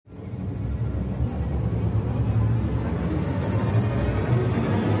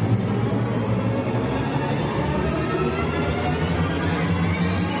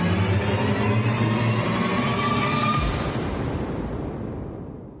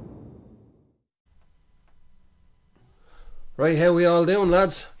Right, how we all doing,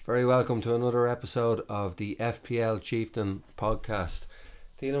 lads? Very welcome to another episode of the FPL Chieftain podcast.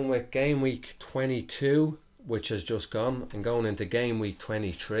 Dealing with game week 22, which has just gone, and going into game week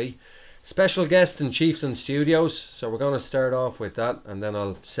 23. Special guest in Chieftain Studios, so we're going to start off with that, and then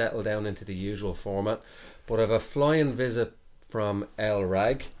I'll settle down into the usual format. But I have a flying visit from El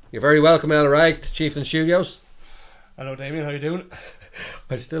Rag. You're very welcome, El Rag, to Chieftain Studios. Hello, Damien. How you doing?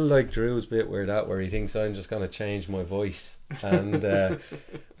 I still like Drew's bit where he thinks I'm just going to change my voice. And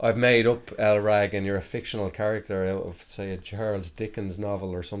I've made up El Rag, and you're a fictional character out of, say, a Charles Dickens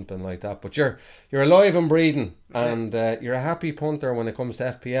novel or something like that. But you're alive and breathing, and you're a happy punter when it comes to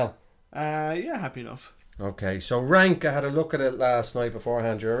FPL. Yeah, happy enough. Okay, so rank, I had a look at it last night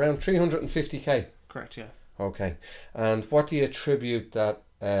beforehand. You're around 350k. Correct, yeah. Okay, and what do you attribute that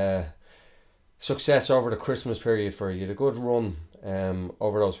success over the Christmas period for? You had a good run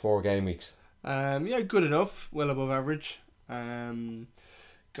over those 4 game weeks. Yeah, good enough. Well above average. My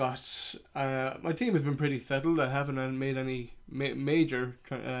team has been pretty settled. I haven't made any major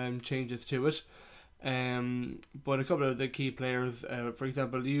changes to it. But a couple of the key players, for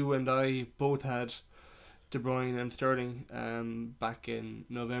example, you and I both had De Bruyne and Sterling back in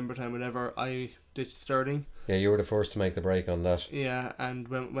November time, whatever. I ditched Sterling. Yeah, you were the first to make the break on that. Yeah, and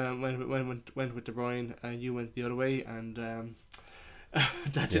went with De Bruyne, and you went the other way, and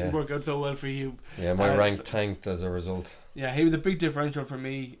that didn't work out so well for you. Yeah, my rank tanked as a result. Yeah, he was a big differential for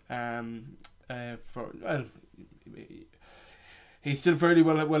me. He's still fairly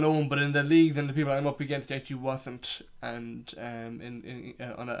well owned, but in the leagues and the people I'm up against, he actually wasn't, and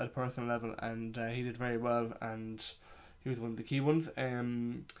on a personal level, and he did very well, and he was one of the key ones.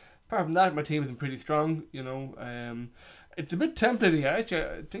 Apart from that, my team has been pretty strong. You know, it's a bit templating. I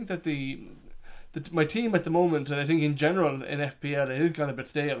think that my team at the moment, and I think in general in FPL, it is kind of a bit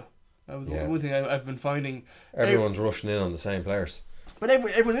stale. One thing I've been finding. Everyone's rushing in on the same players. But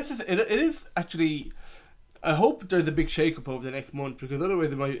everyone is. It is actually. I hope there's a big shake-up over the next month, because otherwise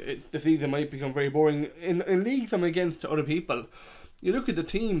the season might become very boring. In leagues I'm against other people, you look at the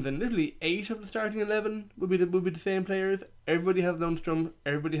teams and literally 8 of the starting 11 would be the same players. Everybody has Lundstrom,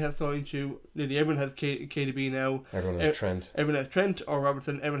 everybody has Soyuncu, nearly everyone has KDB now. Everyone has Trent. Everyone has Trent or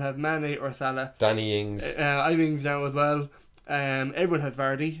Robertson, everyone has Mane or Salah. Danny Ings. I have Ings now as well. Everyone has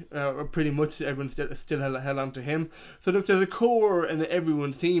Vardy, or pretty much everyone still held on to him. So look, there's a core in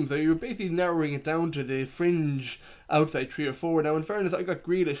everyone's team, so you're basically narrowing it down to the fringe outside 3 or 4. Now in fairness, I got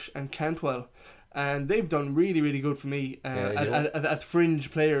Grealish and Cantwell, and they've done really, really good for me as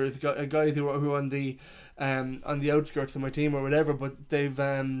fringe players, guys who are on the outskirts of my team or whatever, but they've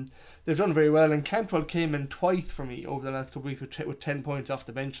done very well. And Cantwell came in twice for me over the last couple of weeks with 10 points off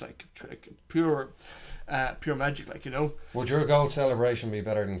the bench, like pure magic, like, you know. Would your goal celebration be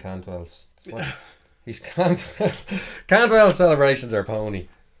better than Cantwell's? Cantwell's celebrations are pony.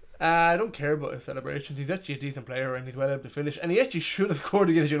 I don't care about his celebrations. He's actually a decent player, and he's well able to finish. And he actually should have scored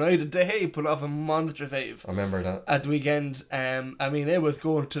against United. De Gea put off a monster save. I remember that at the weekend. I mean, it was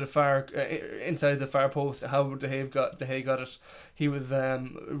going to the far inside the far post. How De Gea got it. He was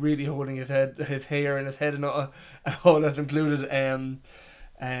really holding his hair and his head, and all that's included.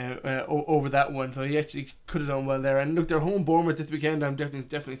 Over that one, so he actually could have done well there. And look, they're home Bournemouth this weekend. I'm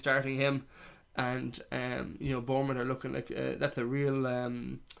definitely starting him, and Bournemouth are looking like that's a real.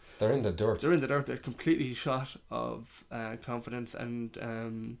 They're in the dirt. They're completely shot of confidence, and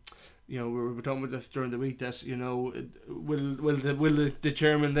we were talking about this during the week that will the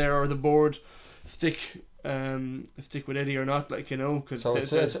chairman there or the board stick with Eddie or not, like, you know? Cause so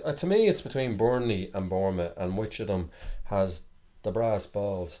to me, it's between Burnley and Bournemouth, and which of them has the brass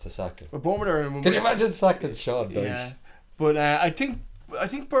balls to sack him. But Bournemouth Can you imagine sacking Sean Dyche? Yeah, but I think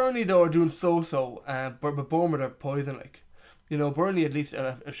Burnley though are doing so. But Bournemouth are poison, like, you know. Burnley at least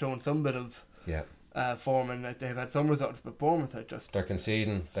have shown some bit of form, and they've had some results, but Bournemouth are just... They're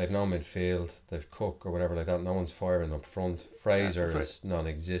conceding, they've no midfield, they've Cook or whatever like that, no one's firing up front. Fraser is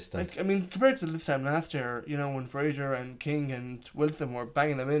non-existent. Like, I mean, compared to this time last year, you know, when Fraser and King and Wilson were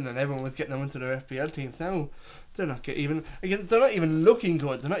banging them in and everyone was getting them into their FPL teams, now they're not they're not even looking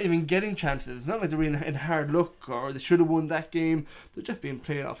good. They're not even getting chances. It's not like they're in hard luck or they should have won that game. They're just being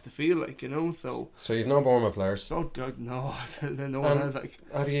played off the field, like, you know. So you've no Bournemouth players? Oh God, no. No one has, like.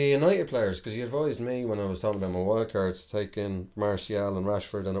 Have you United players? Because you advised me when I was talking about my wildcard to take in Martial and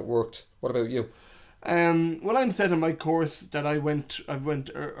Rashford, and it worked. What about you? Well, I'm set on my course that I went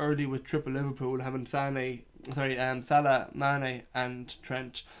early with triple Liverpool, having Salah, Mane and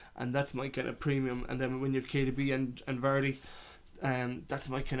Trent, and that's my kind of premium. And then when you've KDB and Vardy, that's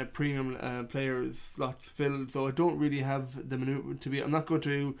my kind of premium players slot filled. So I don't really have the maneuver to be. I'm not going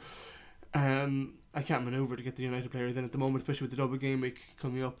to I can't manoeuvre to get the United players in at the moment, especially with the double game week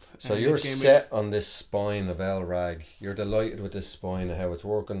coming up. So you're set on this spine of El Rag. You're delighted with this spine and how it's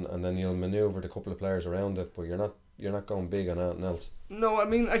working, and then you'll manoeuvre the couple of players around it, but you're not going big on anything else. No, I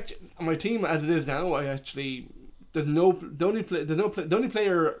mean, my team as it is now, the only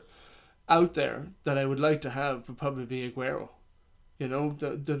player out there that I would like to have would probably be Aguero. You know,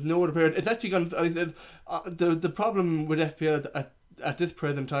 there's no other player. It's actually gone. I said the problem with FPL at this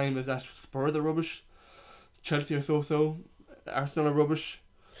present time is that Spurs are rubbish, Chelsea are so, Arsenal are rubbish,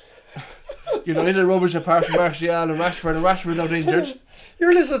 United are rubbish apart from Martial and Rashford not injured.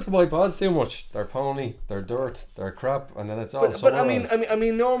 You're listening to my pods too much. They're pony, they're dirt, they're crap, and then it's all. But I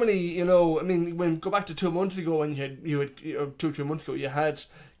mean, normally, when go back to 2 months ago when you had 2-3 months ago, you had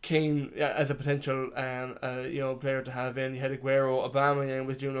Kane as a potential player to have in. You had Aguero, Aubameyang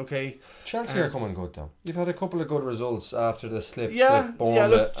was doing okay. Chelsea are coming good though. You've had a couple of good results after the slips with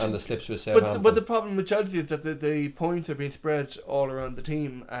Bournemouth and the slips with Southampton. But the problem with Chelsea is that the points are being spread all around the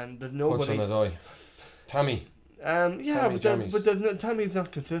team, and there's nobody. Puts on a die. Tammy. Tammy's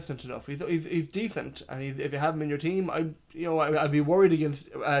not consistent enough. He's decent, and if you have him in your team, I'd be worried against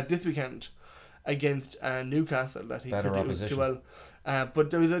this weekend against Newcastle that he better could opposition. do well. But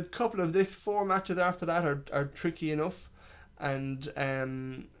there's a couple of this 4 matches after that are tricky enough, and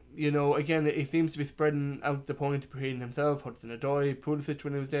again it seems to be spreading out the points between himself, Hudson-Odoi, Pulisic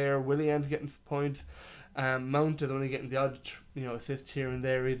when he was there, Willian's getting points. Mount is only getting the odd assist here and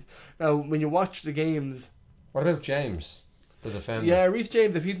there. Now when you watch the games. What about James, the defender? Yeah, Reece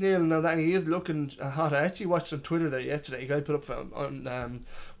James, if he's nailing now that, and he is looking hot. I actually watched on Twitter there yesterday. A guy put up on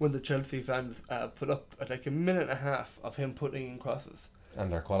one of the Chelsea fans put up like a minute and a half of him putting in crosses.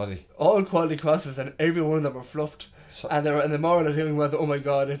 And their quality. All quality crosses, and every one of them were fluffed. And the moral of him was, oh my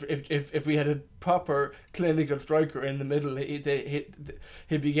God, if we had a proper clinical striker in the middle, he'd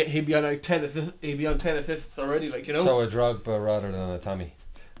be on like 10 assists. He'd be on 10 assists already, So a Drogba rather than a Tammy.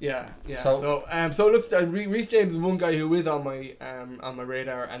 Yeah. So look, Reece James is one guy who is on my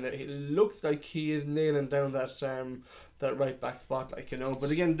radar, and it looks like he is nailing down that right back spot, But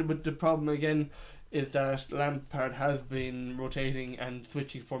again, the problem again is that Lampard has been rotating and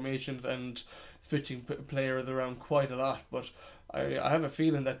switching formations and switching players around quite a lot. But I have a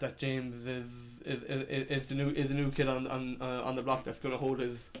feeling that James is the new kid on the block that's going to hold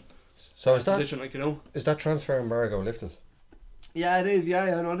his position, Is that transfer embargo lifted? Yeah, it is.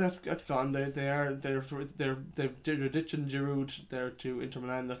 Yeah, no, that's gone. They're ditching Giroud there to Inter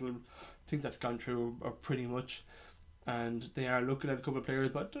Milan. I think that's gone through pretty much, and they are looking at a couple of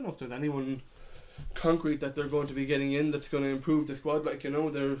players, but I don't know if there's anyone concrete that they're going to be getting in that's going to improve the squad.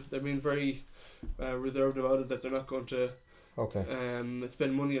 They've been very reserved about it, that they're not going to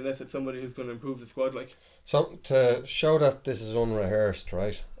spend money unless it's somebody who's going to improve the squad. So to show that this is unrehearsed,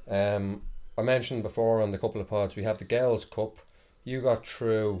 right? I mentioned before on the couple of pods we have the Girls Cup. You got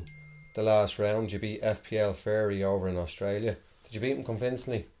through the last round. You beat FPL Ferry over in Australia. Did you beat them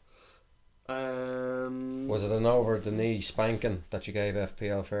convincingly? Was it an over-the-knee spanking that you gave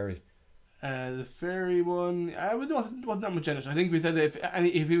FPL Ferry? The Ferry one, wasn't that much in it. I think we said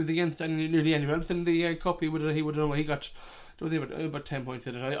if he was against nearly anyone else in the cup, he would have known. He got about 10 points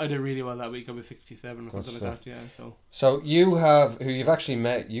in it. I did really well that week. I was 67 or something like that. Yeah. So you have, who you've actually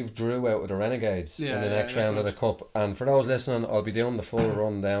met, you've drew out with the Renegades in the next round of the cup. And for those listening, I'll be doing the full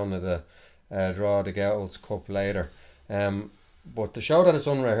rundown of the draw of the Girls Cup later. But to show that it's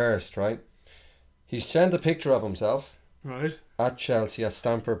unrehearsed, right? He sent a picture of himself. Right. At Chelsea at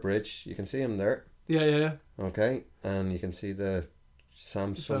Stamford Bridge. You can see him there. Yeah. Okay, and you can see the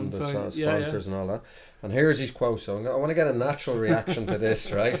Samsung, sponsors and all that. And here's his quote. So I want to get a natural reaction to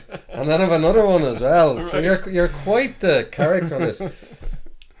this, right? And then I have another one as well. Right. So you're quite the character on this.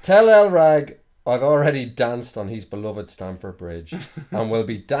 Tell El Rag I've already danced on his beloved Stamford Bridge and will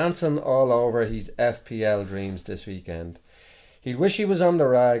be dancing all over his FPL dreams this weekend. He'd wish he was on the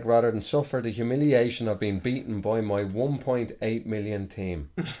rag rather than suffer the humiliation of being beaten by my 1.8 million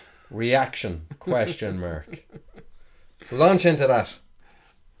team. Reaction? ? So launch into that.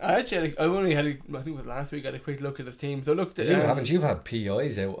 I only had I think it was last week, I had a quick look at his team. So look, you've had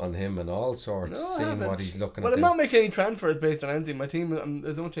PIs out on him and all sorts, seeing what he's looking at. Well, I'm not making any transfers based on anything. My team,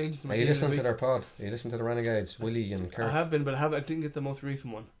 there's no changes. Are you listening to their pod? Are you listening to the Renegades, Willie and Kirk? I have been, but I didn't get the most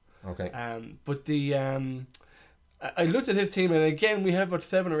recent one. Okay. But I looked at his team, and again we have about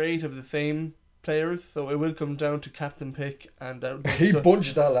 7 or 8 of the same players, so it will come down to captain pick. And he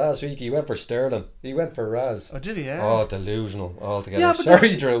bunched that last week. He went for Sterling. He went for Raz. Oh, did he? Yeah. Oh, delusional altogether. Yeah,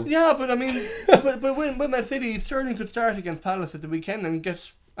 sorry, Drew. Yeah, but I mean, but when Man City, Sterling could start against Palace at the weekend and get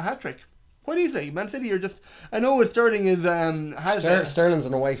a hat trick quite easily. Man City are just. I know what Sterling is. Sterling's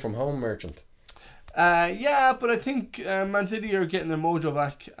an away from home merchant. Yeah, but I think Man City are getting their mojo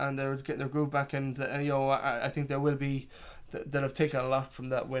back and they're getting their groove back, and I think there will be that have taken a lot from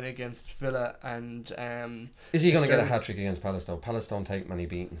that win against Villa, and Is he going to get a hat trick against Palace though? Palace don't take many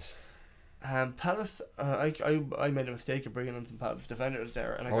beatings. Palace. I made a mistake of bringing in some Palace defenders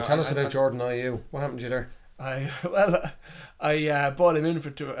there, and tell us about Jordan Ayew. What happened to you there? I bought him in for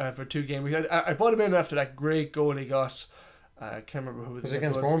two game weeks. I bought him in after that great goal he got. I can't remember who was it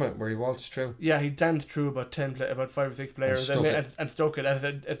against Bournemouth where he waltzed through. Yeah, he danced through about 5 or 6 players and stuck it.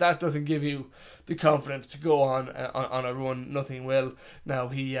 If that doesn't give you the confidence to go on a run, nothing will. Now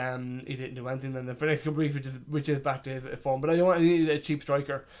he didn't do anything then for the next couple of weeks, which is back to his form. But I needed a cheap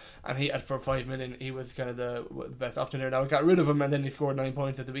striker, and for 5 million he was kind of the best option there. Now I got rid of him, and then he scored 9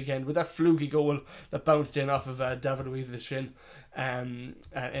 points at the weekend with that fluky goal that bounced in off of David Luiz's shin, and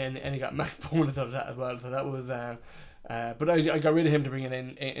he got max bonus out of that as well. So that was. But I got rid of him to bring in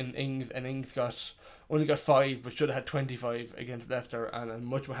Ings, and Ings only got 5, but should have had 25 against Leicester, and I'm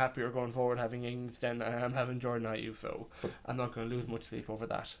much more happier going forward having Ings than I am having Jordan Ayew, so I'm not going to lose much sleep over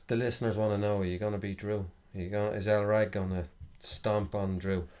that. The listeners want to know: are you going to beat Drew? Is El Rag going to stomp on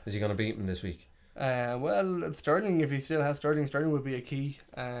Drew? Is he going to beat him this week? Well, Sterling, if he still has Sterling would be a key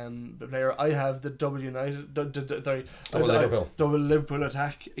player. I have the double Liverpool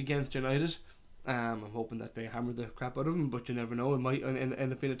attack against United. I'm hoping that they hammer the crap out of him, but you never know. It might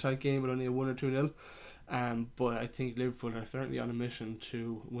end up being a tight game with only a 1 or 2-0. But I think Liverpool are certainly on a mission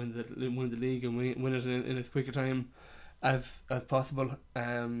to win the league and win it in as quick a time as possible.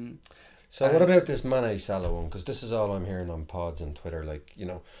 So what about this Mane Salah one? Because this is all I'm hearing on pods and Twitter. Like,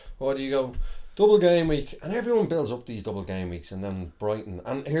 what do you go? Double game week, and everyone builds up these double game weeks, and then Brighton.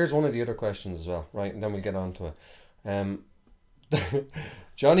 And here's one of the other questions as well, right? And then we'll get on to it.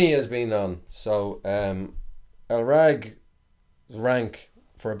 Johnny has been on, so El Rag's rank,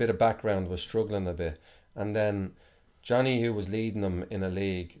 for a bit of background, was struggling a bit, and then Johnny, who was leading them in a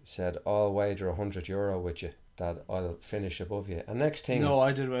league, said, "I'll wager €100 with you that I'll finish above you." And next thing, no,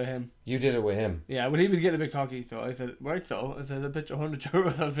 I did it with him. You did it with him. Yeah, but he was getting a bit cocky, so I said, right, so I said, "I bet you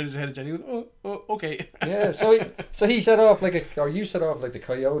 €100 I'll finish ahead of Johnny." He goes, "Oh, okay." Yeah, so he set off you set off like the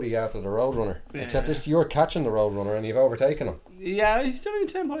coyote after the Roadrunner, except you're catching the Roadrunner and you've overtaken him. Yeah, he's still only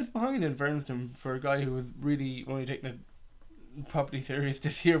 10 points behind in fairness to him for a guy who was really only taking it properly serious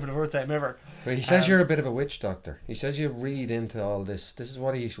this year for the first time ever. But he says you're a bit of a witch doctor. He says you read into all this. This is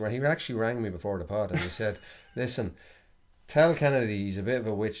what he actually rang me before the pod, and he said, "Listen, tell Kennedy he's a bit of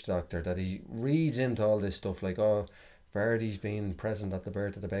a witch doctor, that he reads into all this stuff like, oh, Vardy's been present at the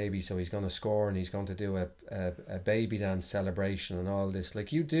birth of the baby, so he's going to score and he's going to do a baby dance celebration and all this."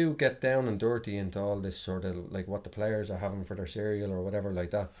 Like, you do get down and dirty into all this sort of like what the players are having for their cereal or whatever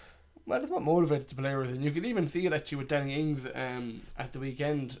like that. Well, it's what motivates the players, and you could even see it actually with Danny Ings at the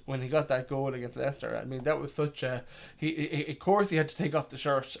weekend when he got that goal against Leicester. I mean, that was such a of course he had to take off the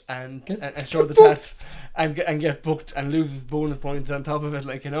shirt and show the tats and get booked and lose his bonus points on top of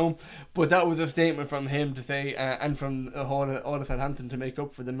it, But that was a statement from him to say, and from all of Southampton to make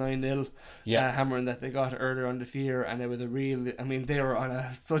up for the 9-0 hammering that they got earlier on this year, and it was a real. I mean, they were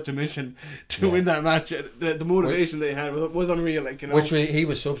on such a mission to win that match. The motivation they had was unreal, Which he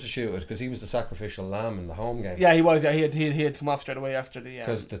was substituted because he was the sacrificial lamb in the home game. Yeah, he was. Yeah, he had come off straight away after the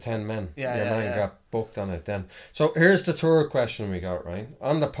because the 10 men. Your man got booked on it then. So here's the third question we got, right?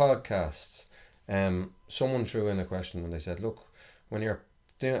 On the podcasts, someone threw in a question and they said, look, when you're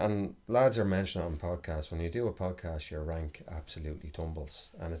doing, and lads are mentioning it on podcasts, when you do a podcast, your rank absolutely tumbles,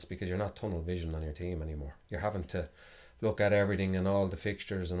 and it's because you're not tunnel vision on your team anymore. You're having to look at everything and all the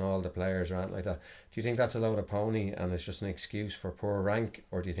fixtures and all the players or anything like that. Do you think that's a load of pony and it's just an excuse for poor rank,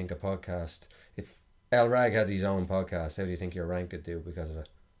 or do you think a podcast, if El Rag had his own podcast, how do you think your rank could do because of it?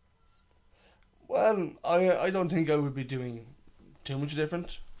 Well, I don't think I would be doing too much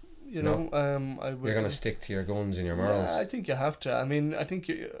different. You're going to stick to your guns and your morals. Yeah, I think you have to. I mean, I think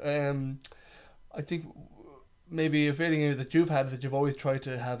maybe a feeling that you've had is that you've always tried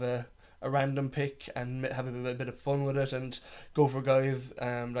to have a random pick and have a bit of fun with it and go for guys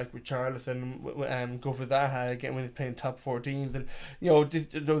like Richarlison, go for Zaha again when he's playing top 4 teams, and there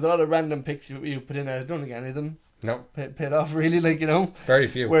was a lot of random picks you put in. I don't think any of them paid off really, very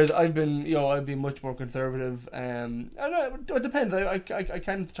few. Whereas I've been much more conservative. I don't know, it depends. I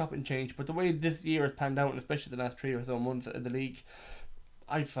can chop and change, but the way this year has panned out, and especially the last 3 or so months in the league,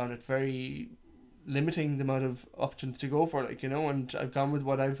 I found it very limiting the amount of options to go for, and I've gone with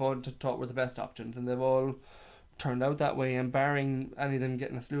what I thought were the best options, and they've all turned out that way, and barring any of them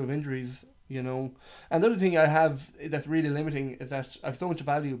getting a slew of injuries, And the other thing I have that's really limiting is that I've so much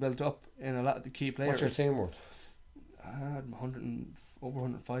value built up in a lot of the key players. What's your team worth? over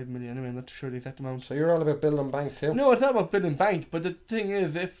 105 million anyway. I'm not too sure the exact amount. So you're all about building bank too? No, it's not about building bank. But the thing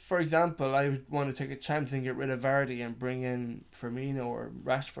is, if for example I would want to take a chance and get rid of Vardy and bring in Firmino or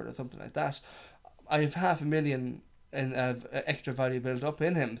Rashford or something like that, I have 500,000 of extra value built up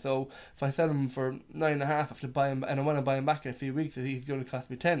in him. So if I sell him for 9.5, I have to buy him, and I want to buy him back in a few weeks, he's going to cost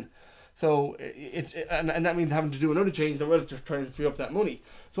me 10. So and that means having to do another change as well to try and free up that money.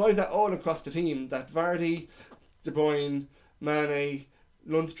 So I that all across the team that Vardy, De Bruyne, Mane,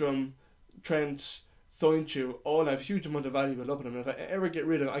 Lundstrom, Trent, Soinchu all have huge amount of value built up in them. If I ever get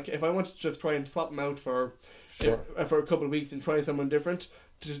rid of them, if I want to just try and swap them out for a couple of weeks and try someone different,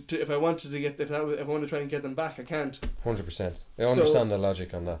 if I want to try and get them back, I can't. 100%. I understand the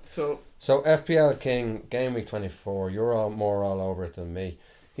logic on that. So FPL King, game week 24, you're all over it than me.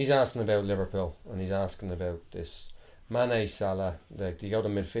 He's asking about Liverpool, and he's asking about this Mane, Salah. Like, do you go to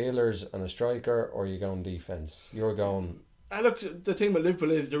midfielders and a striker, or you go on defence? You're going... Look, the thing with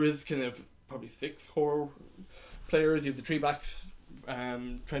Liverpool is there is kind of probably 6 core players. You have the 3 backs,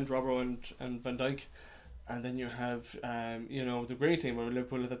 Trent, Robbo and Van Dijk. And then you have, the great team where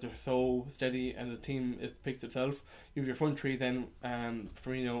Liverpool is that they're so steady and the team picks itself. You have your front 3 then,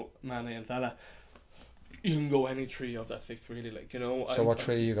 Firmino, Mane and Salah. You can go any 3 of that 6 really, like, So what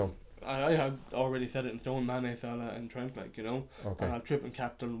 3 are you going? I have already said it in stone, Mane, Salah and Trent, like, Okay. And I'll trip and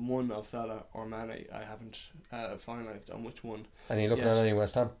captain one of Salah or Mane. I haven't finalised on which one. And are you looking at any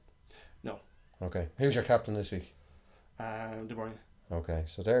West Ham? No. Okay. Who's your captain this week? De Bruyne. Okay,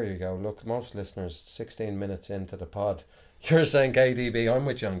 so there you go. Look, most listeners, 16 minutes into the pod, you're saying KDB. I'm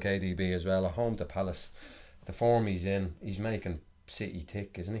with you on KDB as well. At home to Palace, the form he's in, he's making City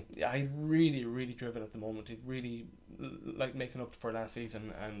tick, isn't he? Yeah, he's really, really driven at the moment. He's really like making up for last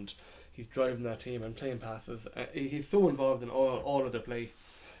season, and he's driving that team and playing passes. He's so involved in all of their play.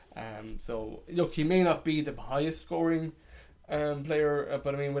 So look, he may not be the highest scoring player,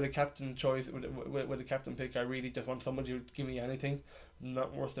 but I mean, with a captain choice, with a captain pick, I really just want somebody to give me anything,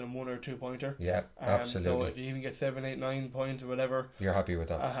 not worse than a 1 or 2 pointer. Yeah, absolutely. So if you even get 7, 8, 9 points or whatever, you're happy with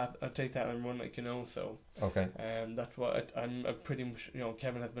that. I'll take that and run, like, So okay. That's what I'm pretty much.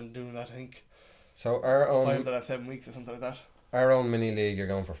 Kevin has been doing that. I think. So our own 5 of the last 7 weeks or something like that. Our own mini league, you're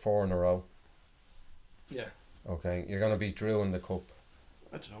going for 4 in a row. Yeah. Okay, you're going to beat Drew in the cup.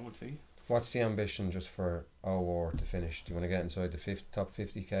 I don't know. We'll see. What's the ambition just for OR to finish? Do you want to get inside the top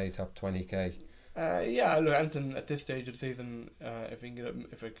 50k, top 20k? Yeah, look, Anton, at this stage of the season, if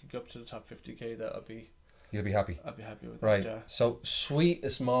I could get up to the top 50k, you'll be happy. I'll be happy with right. that. Yeah. So,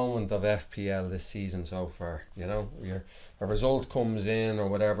 sweetest moment of FPL this season so far. A result comes in or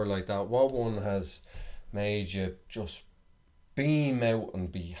whatever like that. What one has made you just beam out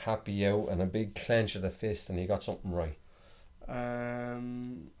and be happy out and a big clench of the fist and you got something right?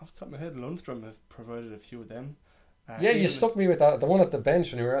 Off the top of my head, Lundstrom has provided a few of them. Yeah, you stuck me with that. The one at the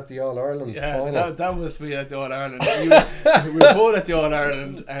bench when we were at the All Ireland final. That was me at the All Ireland. We were both at the All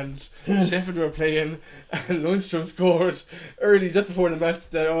Ireland, and Sheffield were playing, and Lundstrom scored early just before the match.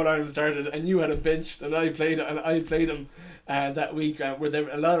 The All Ireland started, and you had him benched, and I played him that week. Where there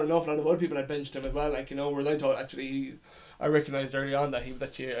an awful lot of other people had benched him as well. Like, where I thought actually I recognised early on that he was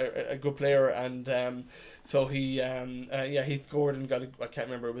actually a good player, and so he scored and got I can't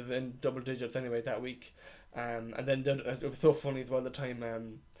remember, it was in double digits anyway that week. And then it was so funny as well, the time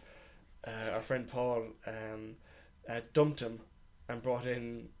our friend Paul dumped him and brought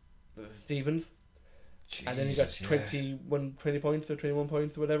in Stevens. Jesus, and then he got 20 points or 21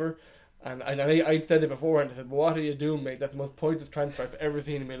 points or whatever. And I said it before, and I said, what are you doing, mate? That's the most pointless transfer I've ever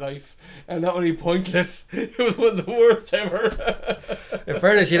seen in my life. And not only pointless, it was one of the worst ever. In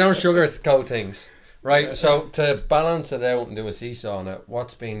fairness, you don't sugarcoat things. Right, so to balance it out and do a seesaw on it,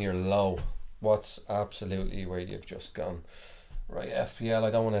 what's been your low? What's absolutely where you've just gone, right, FPL, I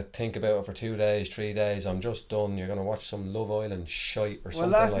don't want to think about it for 2 days, 3 days, I'm just done. You're going to watch some Love Island shite or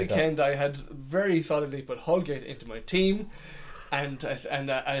something like that. Well, last weekend I had very solidly put Holgate into my team, and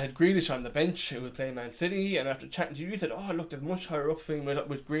I had Grealish on the bench who was playing Man City, and after chatting to you, you said, oh look, there's much higher upswing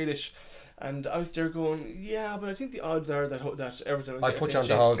with Grealish, and I was there going, yeah, but I think the odds are that Everton... I put you on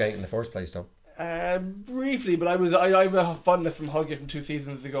to Holgate in the first place though. Briefly, but I have a fondness from Holgate from 2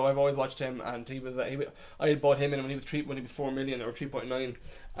 seasons ago. I've always watched him, and I had bought him in when he was 4 million or 3.9,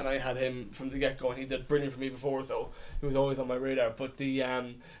 and I had him from the get go, and he did brilliant for me before, so he was always on my radar. But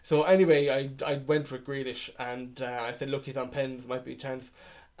so anyway, I went with Grealish, and I said, look, he's on pens, might be a chance.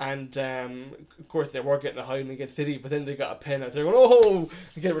 And of course they were getting a high against City, but then they got a pen and they're going, oh,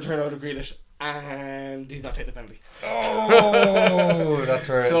 they get a return out of Grealish, and he's not taking the penalty. Oh, that's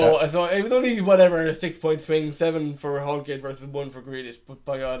right. So I thought it was only whatever, a 6 point swing, 7 for Holgate versus 1 for Grealish. But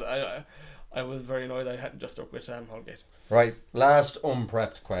by God, I was very annoyed I hadn't just stuck with Holgate. Right, last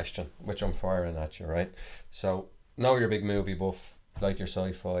unprepped question, which I'm firing at you, right? So, know you're a big movie buff, like your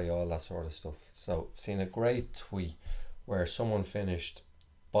sci-fi, all that sort of stuff. So, seen a great tweet where someone finished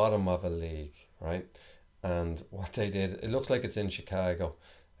bottom of a league, right? And what they did, it looks like it's in Chicago.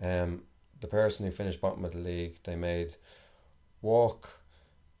 The person who finished bottom of the league, they made walk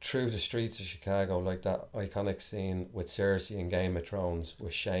through the streets of Chicago like that iconic scene with Cersei in Game of Thrones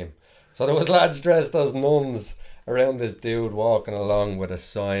with shame. So there was lads dressed as nuns around this dude walking along with a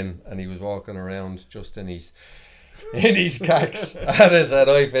sign, and he was walking around just in his cacks. And I said,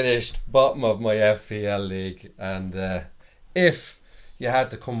 I finished bottom of my FPL league, and if you had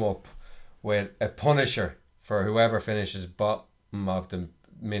to come up with a punisher for whoever finishes bottom of the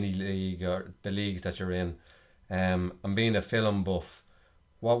mini league or the leagues that you're in, and being a film buff,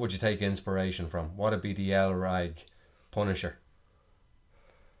 what would you take inspiration from? What would be the El Rag punisher?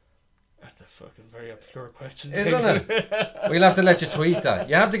 That's a fucking very obscure question, isn't it? We'll have to let you tweet that.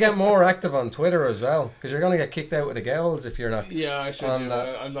 You have to get more active on Twitter as well, because you're going to get kicked out with the girls if you're not. Yeah, I should do.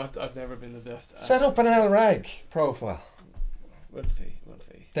 I'm not. I've never been the best. Set up an El Rag profile. We'll see.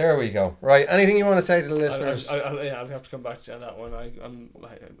 There we go. Right. Anything you want to say to the listeners? I'll have to come back to you on that one. I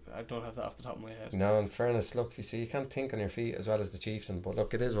don't have that off the top of my head. No, in fairness, look, you see, you can't think on your feet as well as the chieftain, but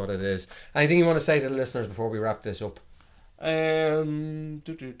look, it is what it is. Anything you want to say to the listeners before we wrap this up? Well,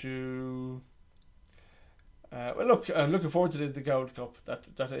 look, I'm looking forward to the Gold Cup.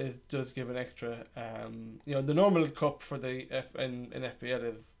 Does give an extra. The normal cup for the in FPL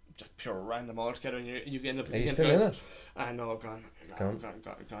is just pure random altogether, and you end up. Are you still in it? I know, gone,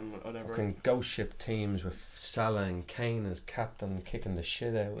 whatever. Fucking ghost ship teams with Salah and Kane as captain, kicking the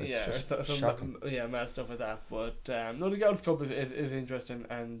shit out. It's just shocking. Mad stuff like that. But no, the Gold Cup is interesting,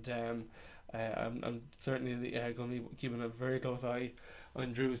 and I'm certainly going to be keeping a very close eye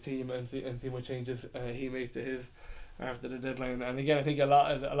on Drew's team and see what changes he makes to his after the deadline. And again, I think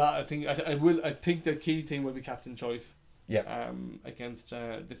I think the key team will be captain choice. Yeah. Against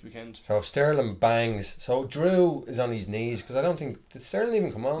this weekend. So if Sterling bangs, so Drew is on his knees, because I don't think did Sterling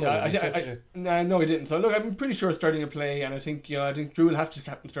even come on. No, he didn't. So look, I'm pretty sure Sterling will play, and I think Drew will have to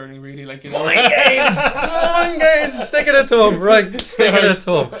captain Sterling really. Mind games, sticking it to him, right? Sticking it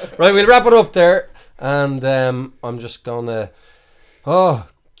to him, right? We'll wrap it up there, and I'm just gonna.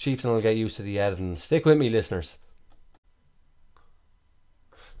 Chieftain will get used to the editing. Stick with me, listeners.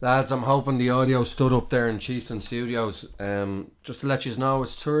 Lads, I'm hoping the audio stood up there in Chieftain Studios. Just to let you know,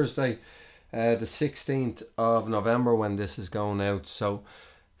 it's Thursday, the 16th of November when this is going out. So,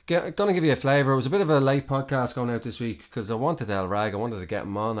 going to give you a flavour. It was a bit of a late podcast going out this week because I wanted El Rag. I wanted to get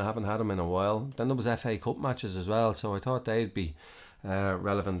him on. I haven't had him in a while. Then there was FA Cup matches as well, so I thought they'd be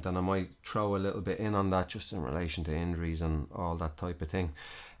relevant, and I might throw a little bit in on that just in relation to injuries and all that type of thing.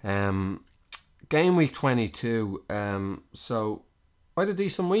 Game week 22. So I had a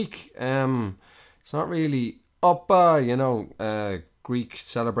decent week. It's not really up, Greek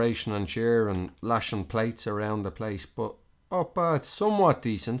celebration and cheer and lashing plates around the place, but up, it's somewhat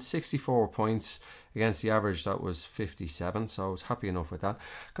decent. 64 points against the average that was 57, so I was happy enough with that.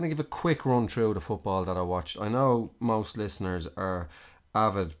 Going to give a quick run through the football that I watched. I know most listeners are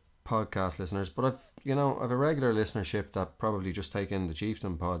avid podcast listeners, but I've a regular listenership that probably just take in the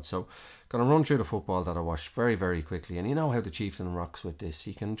Chieftain pod, so gonna run through the football that I watched very, very quickly. And you know how the Chieftain rocks with this,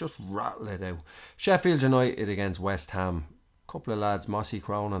 he can just rattle it out. Sheffield United against West Ham. Couple of lads, Mossy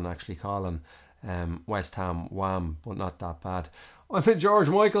Cronin actually calling West Ham wham, but not that bad. I'm a George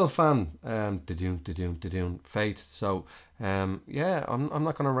Michael fan, Faith. So I'm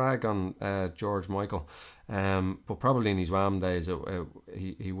not going to rag on George Michael, but probably in his wham days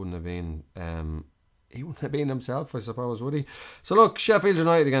he wouldn't have been himself, I suppose, would he? So look, Sheffield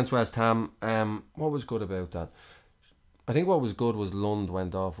United against West Ham. What was good about that? I think what was good was Lund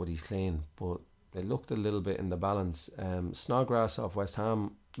went off with his clean, but they looked a little bit in the balance. Snodgrass off West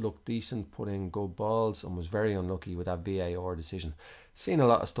Ham looked decent, put in good balls, and was very unlucky with that VAR decision. Seen a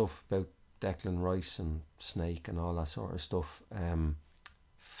lot of stuff about Declan Rice and Snake and all that sort of stuff.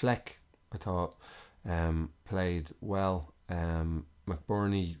 Fleck, I thought, played well.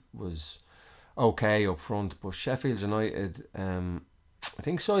 McBurney was okay up front, but Sheffield United, I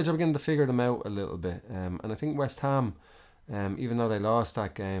think sides are beginning to figure them out a little bit. And I think West Ham, even though they lost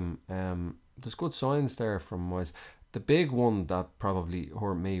that game, there's good signs there from West. The big one that probably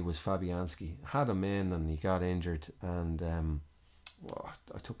hurt me was Fabianski. Had him in and he got injured, and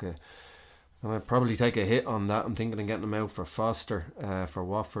I'd probably take a hit on that. I'm thinking of getting him out for Foster for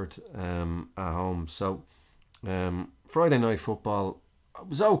Watford at home. So Friday night football, it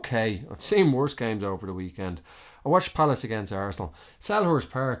was okay. I'd seen worse games over the weekend. I watched Palace against Arsenal. Selhurst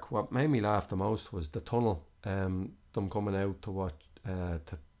Park, what made me laugh the most was the tunnel. Them coming out to watch,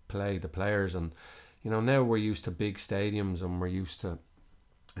 to play the players. And, now we're used to big stadiums and we're used to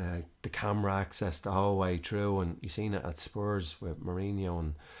the camera access the whole way through. And you've seen it at Spurs with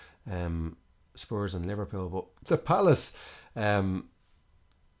Mourinho and Spurs and Liverpool. But the Palace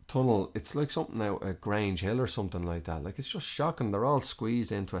tunnel, it's like something out at Grange Hill or something like that. Like, it's just shocking. They're all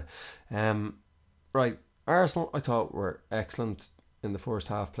squeezed into it. Right, Arsenal I thought were excellent in the first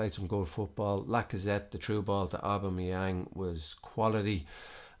half, played some good football. Lacazette, the through ball to Aubameyang was quality.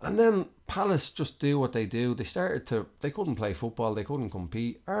 And then Palace just do what they do. They couldn't play football, they couldn't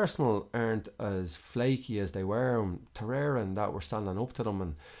compete. Arsenal aren't as flaky as they were. Torreira and that were standing up to them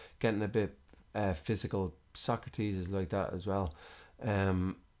and getting a bit physical. Socrates is like that as well.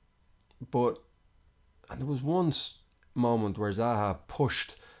 And there was one moment where Zaha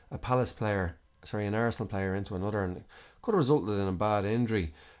pushed an Arsenal player into another, and it could have resulted in a bad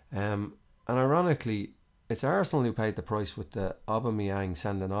injury. And ironically, it's Arsenal who paid the price with the Aubameyang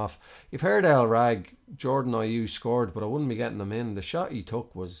sending off. You've heard El Rag, Jordan Ayew scored, but I wouldn't be getting him in. The shot he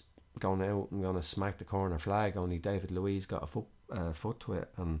took was going out and going to smack the corner flag, only David Luiz got a foot to it,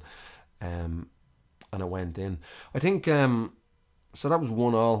 and it went in. I think so that was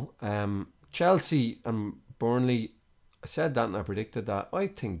 1-1. Chelsea and Burnley, I said that and I predicted that. I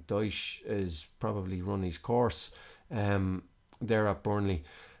think Dyche is probably run his course there at Burnley.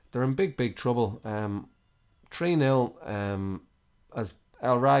 They're in big trouble. 3-0, as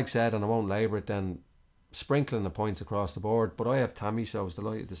El Rag said, and I won't labour it then, sprinkling the points across the board. But I have Tammy, so I was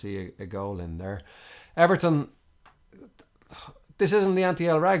delighted to see a goal in there. Everton, this isn't the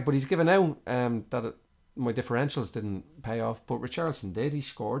anti-El Rag, but he's given out my differentials didn't pay off, but Richarlison did. He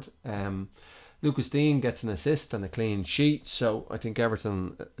scored. Lucas Dean gets an assist and a clean sheet, so I think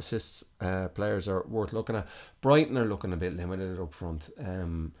Everton assists players are worth looking at. Brighton are looking a bit limited up front,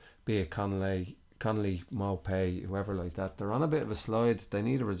 be it Connolly, Maupay, whoever like that. They're on a bit of a slide. They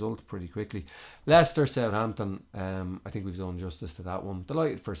need a result pretty quickly. Leicester, Southampton, I think we've done justice to that one.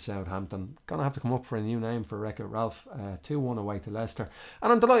 Delighted for Southampton. Gonna have to come up for a new name for Wreck-It Ralph. 2-1 away to Leicester.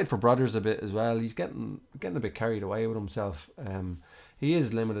 And I'm delighted for Brodgers a bit as well. He's getting a bit carried away with himself. He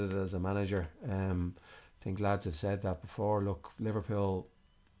is limited as a manager. I think lads have said that before. Look, Liverpool,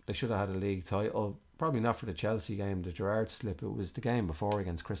 they should have had a league title. Probably not for the Chelsea game, the Gerrard slip. It was the game before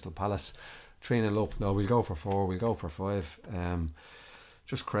against Crystal Palace. 3-0 up. No, we'll go for 4. We'll go for 5.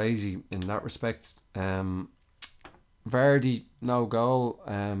 Just crazy in that respect. Vardy, no goal.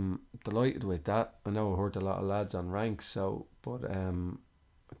 Delighted with that. I know I heard a lot of lads on ranks, but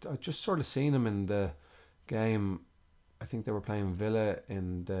I just sort of seen him in the game. I think they were playing Villa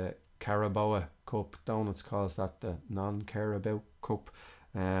in the Carabao Cup. Donuts calls that the non-Carabao Cup.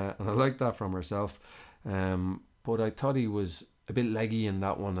 And I like that from herself. But I thought he was a bit leggy in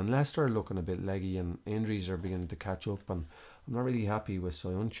that one, and Leicester are looking a bit leggy and injuries are beginning to catch up, and I'm not really happy with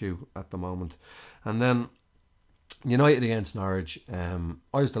Soyuncu at the moment. And then United against Norwich, I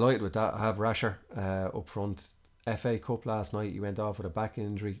was delighted with that. I have Rasher up front. FA Cup last night, he went off with a back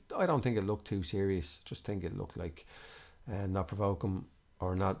injury. I don't think it looked too serious, just think it looked like not provoke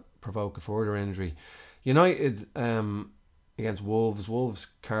a further injury. United against Wolves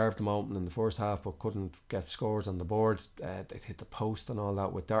carved them open in the first half but couldn't get scores on the board. They'd hit the post and all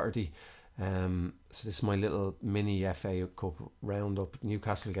that with Doherty. So this is my little mini FA Cup roundup.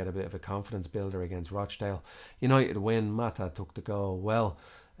 Newcastle get a bit of a confidence builder against Rochdale. United win. Mata took the goal well,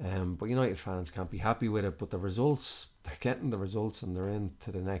 but United fans can't be happy with it. But the results, they're getting the results and they're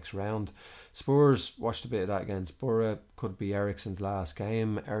into the next round. Spurs watched a bit of that against Borough. Could be Eriksen's last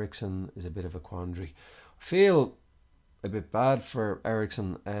game. Eriksen is a bit of a quandary. I feel a bit bad for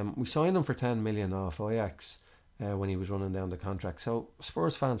Eriksen. We signed him for 10 million off Ajax when he was running down the contract. So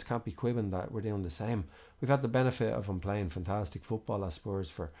Spurs fans can't be quibbing that we're doing the same. We've had the benefit of him playing fantastic football at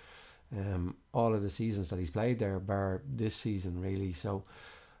Spurs for all of the seasons that he's played there, bar this season really. So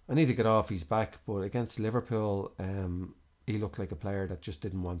I need to get off his back. But against Liverpool, he looked like a player that just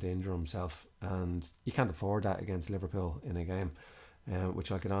didn't want to injure himself, and you can't afford that against Liverpool in a game,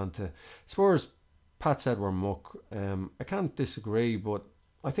 which I'll get on to. Spurs, Pat said we're muck. I can't disagree, but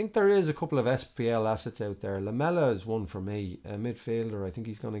I think there is a couple of SPL assets out there. Lamela is one for me, a midfielder. I think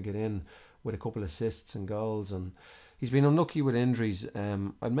he's going to get in with a couple of assists and goals, and he's been unlucky with injuries.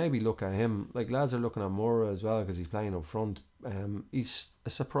 I'd maybe look at him. Like lads are looking at Moura as well because he's playing up front. He's a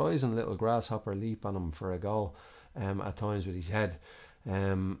surprising little grasshopper leap on him for a goal at times with his head.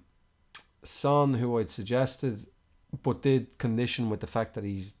 Son, who I'd suggested, but did condition with the fact that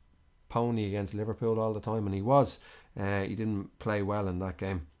he's pony against Liverpool all the time, and he was. He didn't play well in that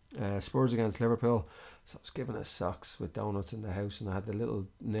game. Spurs against Liverpool, so I was giving us socks with donuts in the house, and I had the little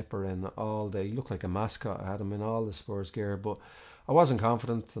nipper in all day. He looked like a mascot. I had him in all the Spurs gear, but I wasn't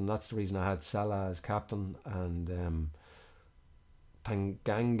confident, and that's the reason I had Salah as captain, and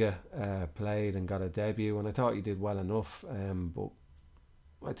Tanganga played and got a debut, and I thought he did well enough, but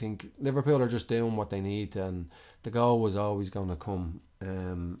I think Liverpool are just doing what they need, and the goal was always going to come.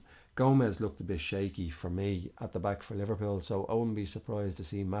 Gomez looked a bit shaky for me at the back for Liverpool, so I wouldn't be surprised to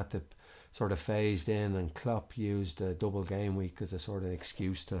see Matip sort of phased in, and Klopp used the double game week as a sort of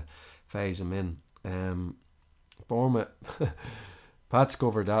excuse to phase him in. Bournemouth, Pat's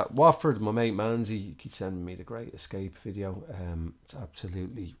covered that. Watford, my mate Manzi keeps sending me the Great Escape video. It's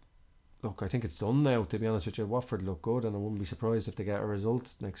absolutely, look, I think it's done now, to be honest with you. Watford look good, and I wouldn't be surprised if they get a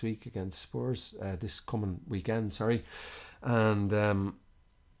result next week against Spurs, this coming weekend, sorry. And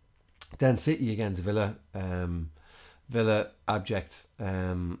then City against Villa. Villa abject.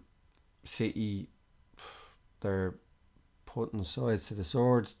 City, they're putting sides to the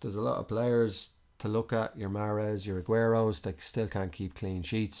sword. There's a lot of players to look at. Your Mahrez, your Agueros, they still can't keep clean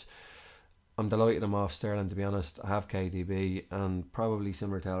sheets. I'm delighted I'm off Sterling, to be honest. I have KDB, and probably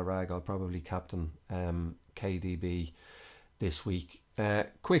similar to El Rag, I'll probably captain KDB this week.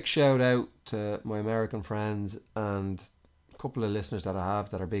 Quick shout out to my American friends and couple of listeners that I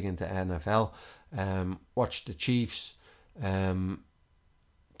have that are big into NFL. Watched the Chiefs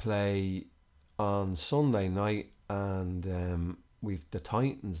play on Sunday night, and we've the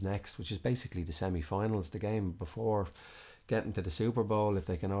Titans next, which is basically the semi-finals, the game before getting to the Super Bowl. If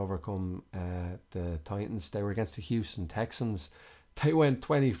they can overcome the Titans, they were against the Houston Texans. They went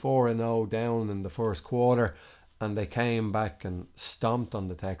 24-0 down in the first quarter, and they came back and stomped on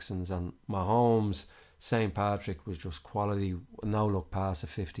the Texans, and Mahomes, St. Patrick was just quality, no look pass of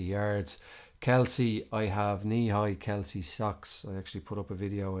 50 yards. Kelsey, I have knee-high Kelsey socks. I actually put up a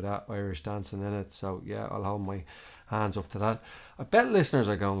video of that Irish dancing in it, so yeah, I'll hold my hands up to that. I bet listeners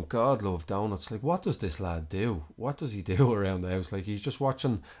are going, God love donuts, like what does this lad do? What does he do around the house? Like he's just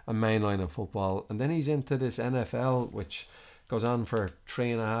watching a mainline of football, and then he's into this NFL, which goes on for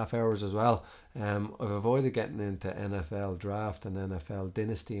 3.5 hours as well. I've avoided getting into NFL draft and NFL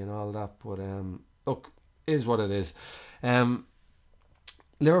dynasty and all that, but look, is what it is.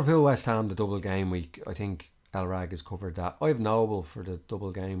 Liverpool West Ham, the double game week. I think El Rag has covered that. I have Noble for the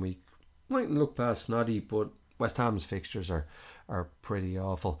double game week. Mightn't look past snotty, but West Ham's fixtures are pretty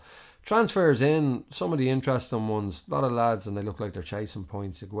awful. Transfers in, some of the interesting ones. A lot of lads, and they look like they're chasing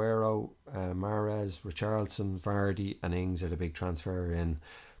points. Aguero, Mahrez, Richarlison, Vardy and Ings are the big transfer in.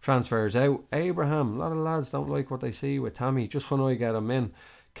 Transfers out, Abraham. A lot of lads don't like what they see with Tammy. Just when I get him in,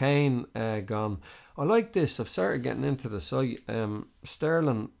 Kane gone. I like this. I've started getting into the site.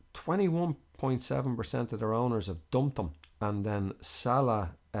 Sterling, 21.7% of their owners have dumped him, and then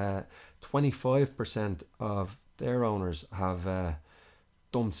Salah, 25% of their owners have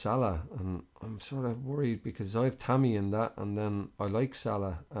dumped Salah, and I'm sort of worried because I have Tammy in that, and then I like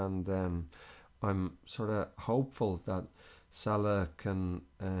Salah, and I'm sort of hopeful that Salah can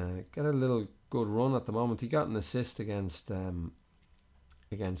get a little good run at the moment. He got an assist against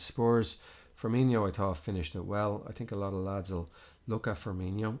Spurs. Firmino, I thought, finished it well. I think a lot of lads will look at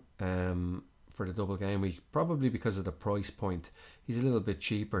Firmino for the double game week, probably because of the price point. He's a little bit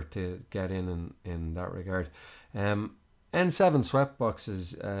cheaper to get in that regard. N7 Sweatbox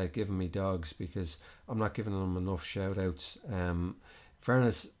is giving me dogs because I'm not giving them enough shout outs. In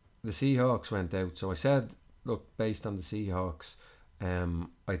fairness, the Seahawks went out, so I said, look, based on the Seahawks,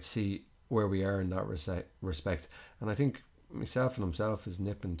 I'd see where we are in that respect, and I think myself and himself is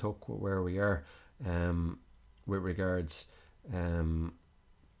nip and tuck with where we are with regards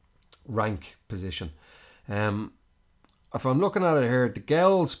rank position. If I'm looking at it here, the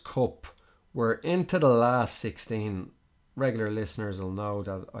Girls Cup, we're into the last 16. Regular listeners will know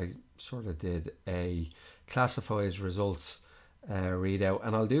that I sort of did a classifies results readout,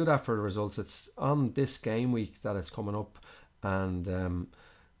 and I'll do that for the results. It's on this game week that it's coming up, and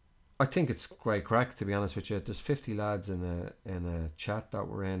I think it's great crack, to be honest with you. There's 50 lads in a chat that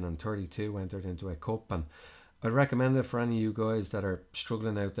we're in, and 32 entered into a cup, and I'd recommend it for any of you guys that are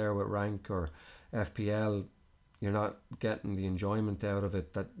struggling out there with rank or FPL. You're not getting the enjoyment out of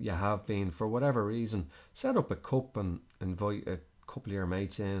it that you have been for whatever reason. Set up a cup and invite a couple of your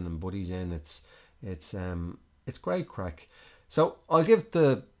mates in and buddies in. It's great crack. So I'll give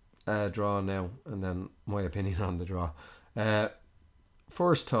the draw now, and then my opinion on the draw.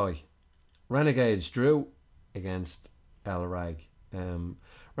 First tie, Renegades drew against El Rag.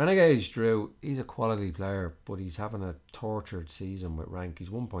 Renegades Drew, he's a quality player, but he's having a tortured season with rank. He's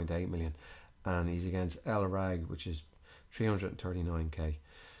 1.8 million, and he's against El Rag, which is 339k.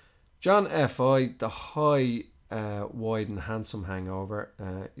 John F.I., the high, wide and handsome hangover.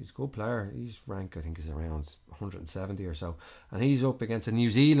 He's a good player. He's rank, I think, is around 170 or so. And he's up against a New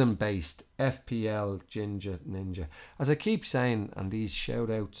Zealand-based FPL Ginger Ninja. As I keep saying, and these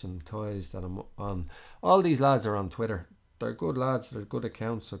shout-outs and ties that I'm on, all these lads are on Twitter. They're good lads. They're good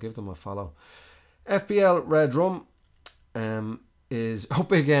accounts, so give them a follow. FPL Red Rum is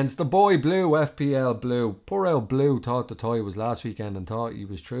up against the boy Blue, FPL Blue. Poor old Blue thought the tie was last weekend and thought he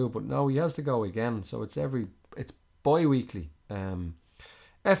was true, but no, he has to go again. So it's bi-weekly.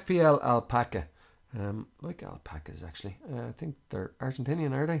 FPL Alpaca. Like alpacas, actually. I think they're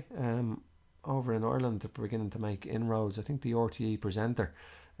Argentinian, are they? Over in Ireland, they're beginning to make inroads. I think the RTE presenter,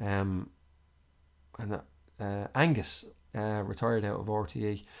 Angus, retired out of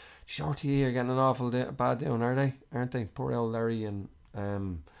RTE. Geez, RTE are getting an awful bad doing, aren't they? Poor old Larry and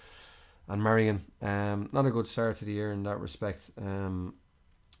Marion. Not a good start to the year in that respect. And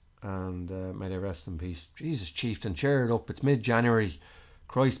may they rest in peace. Jesus, Chieftain, cheer it up. It's mid-January.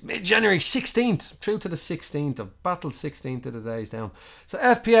 Christ, mid-January 16th. Through to the 16th. I've battled 16th of the days down. So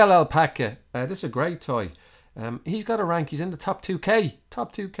FPL Alpaca. This is a great toy. He's got a rank. He's in the top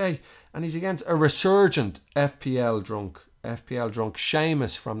 2k. And he's against a resurgent FPL drunk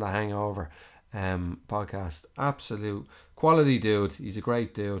Seamus from the Hangover podcast. Absolute quality dude. He's a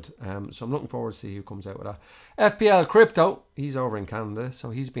great dude. So I'm looking forward to see who comes out with that. FPL Crypto, he's over in Canada,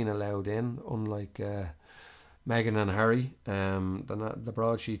 so he's been allowed in, unlike Meghan and Harry. The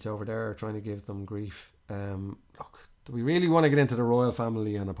broadsheets over there are trying to give them grief. Look, do we really want to get into the royal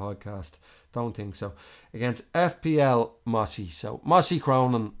family on a podcast? Don't think so. Against FPL Mossy. So Mossy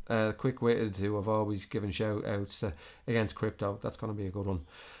Cronin, quick-witted, who I've always given shout-outs to, against Crypto. That's going to be a good one.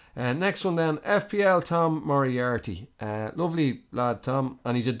 Next one then, FPL Tom Moriarty. Lovely lad, Tom.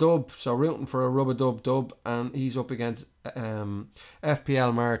 And he's a dub, so rooting for a rub-a-dub. And he's up against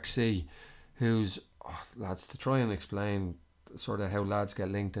FPL Mark C, who's, lads, to try and explain sort of how lads get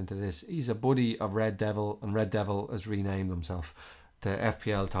linked into this. He's a buddy of Red Devil, and Red Devil has renamed himself to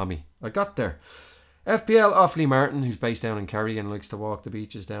FPL Tommy. I got there. FPL Offaly Martin, who's based down in Kerry and likes to walk the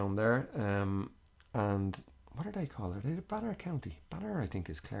beaches down there. And what are they called? Are they Banner County? Banner, I think,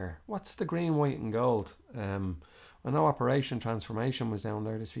 is Clare. What's the green, white and gold? I know Operation Transformation was down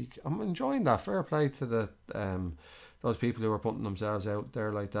there this week. I'm enjoying that. Fair play to the those people who are putting themselves out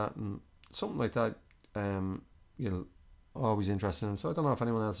there like that, and something like that. Always interested in. So I don't know if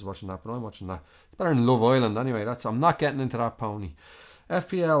anyone else is watching that, but I'm watching that. It's better than Love Island anyway. I'm not getting into that pony.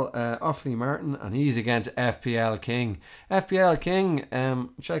 FPL Offaly Martin, and he's against FPL King. FPL King,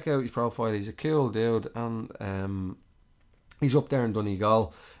 check out his profile. He's a cool dude, and he's up there in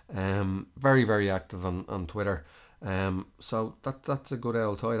Donegal. Very, very active on Twitter. So that's a good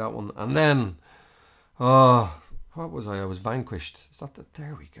old toy, that one. And then, what was I? I was vanquished. Is that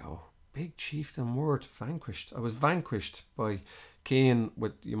there we go. Big chieftain word, vanquished. I was vanquished by Keane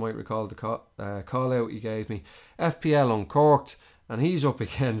with, you might recall the call out he gave me. FPL Uncorked, and he's up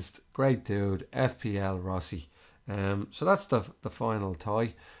against, great dude, FPL Rossi. So that's the final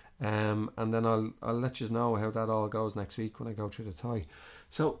tie. And then I'll let you know how that all goes next week when I go through the tie.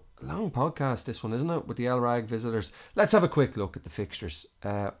 So, long podcast this one, isn't it, with the El Rag visitors. Let's have a quick look at the fixtures.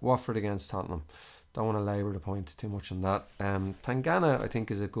 Watford against Tottenham. Don't want to labour the point too much on that. Tangana, I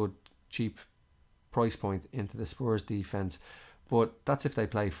think, is a good cheap price point into the Spurs defence, but that's if they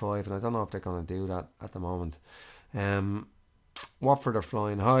play 5, and I don't know if they're going to do that at the moment. Watford are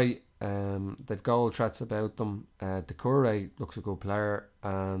flying high. They've goal threats about them. Doucouré looks a good player,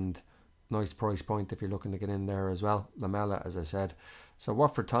 and nice price point if you're looking to get in there as well. Lamela, as I said. So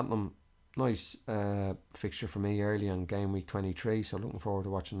Watford Tottenham, nice fixture for me early on game week 23, so looking forward to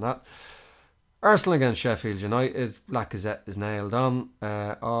watching that. Arsenal against Sheffield United. Lacazette is nailed on.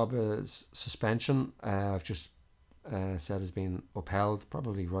 Auba's suspension, I've just said, has been upheld,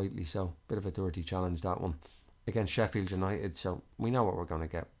 probably rightly so. Bit of a dirty challenge, that one, against Sheffield United. So we know what we're going to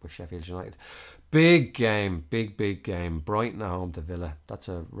get with Sheffield United. Big game, big game. Brighton at home to Villa. That's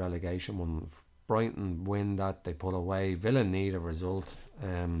a relegation one. If Brighton win that, they pull away. Villa need a result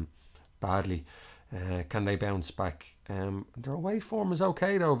badly. Can they bounce back? Their away form is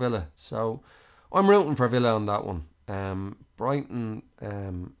okay though, Villa. So I'm rooting for Villa on that one. Brighton,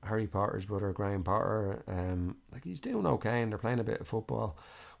 Harry Potter's brother, Graham Potter, like he's doing okay and they're playing a bit of football.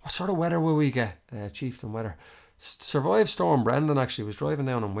 What sort of weather will we get? Chieftain weather. Survived Storm Brendan, actually. Was driving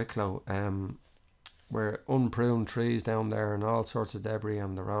down in Wicklow, where unpruned trees down there and all sorts of debris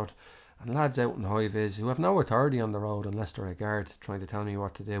on the road. and lads out in high vis who have no authority on the road unless they're a guard trying to tell me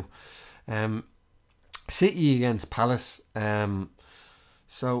what to do. City against Palace.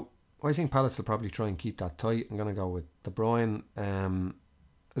 So I think Palace will probably try and keep that tight. I'm going to go with De Bruyne.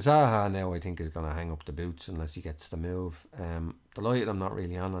 Zaha now I think is going to hang up the boots unless he gets the move. Delighted I'm not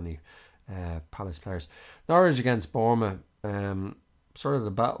really on any Palace players. Norwich against Bournemouth. Sort of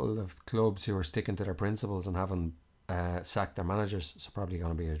the battle of clubs who are sticking to their principles and haven't sacked their managers, so probably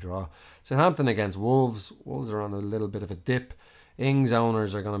going to be a draw. Southampton against Wolves. Wolves are on a little bit of a dip. Ings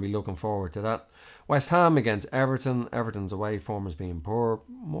owners are going to be looking forward to that. West Ham against Everton. Everton's away form has been poor.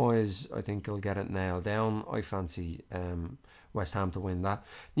 Moyes, I think, he'll get it nailed down. I fancy West Ham to win that.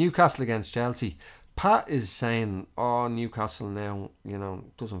 Newcastle against Chelsea. Pat is saying, oh, Newcastle now,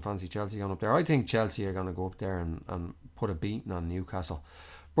 doesn't fancy Chelsea going up there. I think Chelsea are going to go up there and put a beating on Newcastle.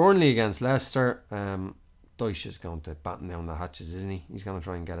 Burnley against Leicester. Dyche is going to batten down the hatches, isn't he? He's going to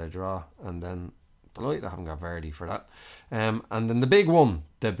try and get a draw, and then delighted I haven't got Vardy for that. And then the big one,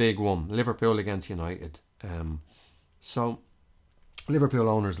 Liverpool against United. So Liverpool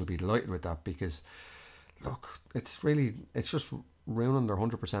owners will be delighted with that because, look, it's just ruining their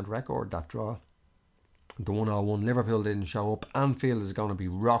 100% record, that draw. The 1-1, Liverpool didn't show up. Anfield is going to be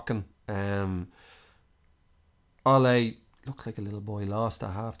rocking. Ole looks like a little boy lost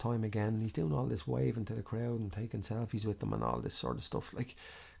at half time again. He's doing all this waving to the crowd and taking selfies with them and all this sort of stuff. Like,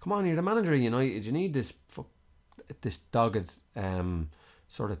 come on, you're the manager of United. You need this dogged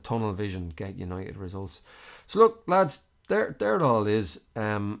sort of tunnel vision to get United results. So look, lads, there it all is.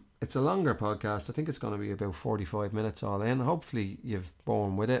 It's a longer podcast. I think it's going to be about 45 minutes all in. Hopefully you've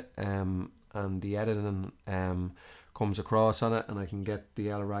borne with it, and the editing comes across on it, and I can get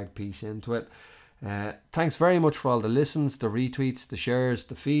the El Rag piece into it. Thanks very much for all the listens, the retweets, the shares,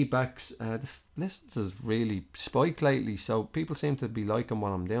 the feedbacks. The listens has really spiked lately, so people seem to be liking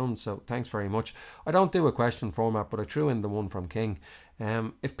what I'm doing, so thanks very much. I don't do a question format, but I threw in the one from King.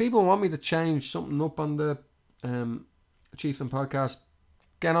 If people want me to change something up on the Chieftain podcast,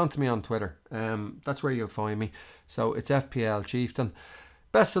 get on to me on Twitter. That's where you'll find me. So it's FPL Chieftain.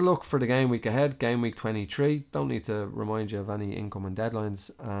 Best of luck for the game week ahead, game week 23. Don't need to remind you of any incoming deadlines,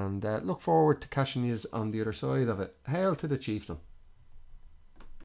 and look forward to catching you on the other side of it. Hail to the Chieftain.